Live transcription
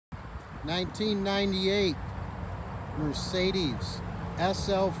1998 Mercedes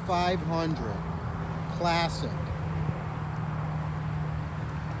SL 500 Classic.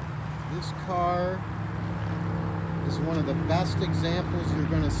 This car is one of the best examples you're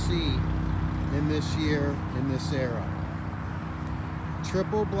going to see in this year, in this era.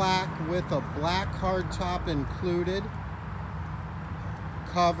 Triple black with a black hardtop included.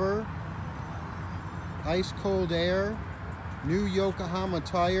 Cover, ice cold air, new Yokohama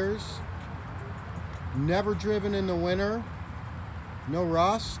tires, never driven in the winter, no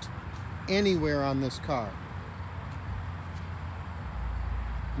rust anywhere on this car.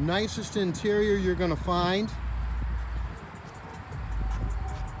 Nicest interior you're going to find.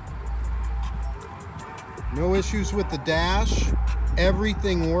 No issues with the dash.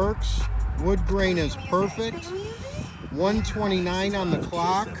 Everything works. Wood grain is perfect. 129 on the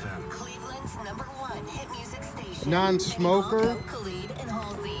clock. Non-smoker.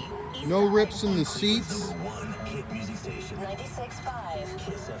 No rips in the seats.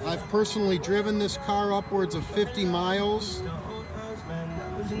 I've personally driven this car upwards of 50 miles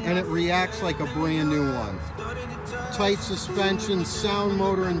and it reacts like a brand new one. Tight suspension, sound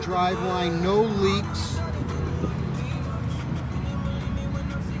motor and driveline, no leaks.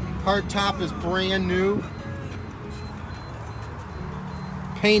 Hardtop is brand new.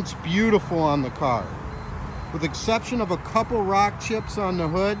 Paint's beautiful on the car. With the exception of a couple rock chips on the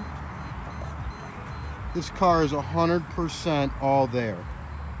hood, this car is 100% all there.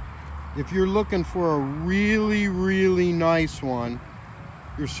 If you're looking for a really, really nice one,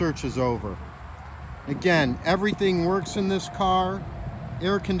 your search is over. Again, everything works in this car.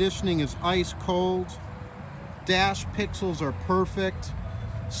 Air conditioning is ice cold. Dash pixels are perfect.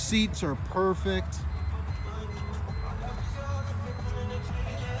 Seats are perfect.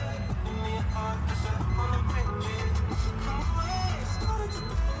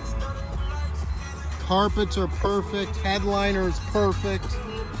 Carpets are perfect. Headliner is perfect.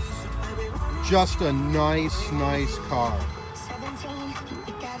 Just a nice car.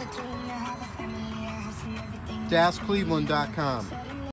 DasCleveland.com.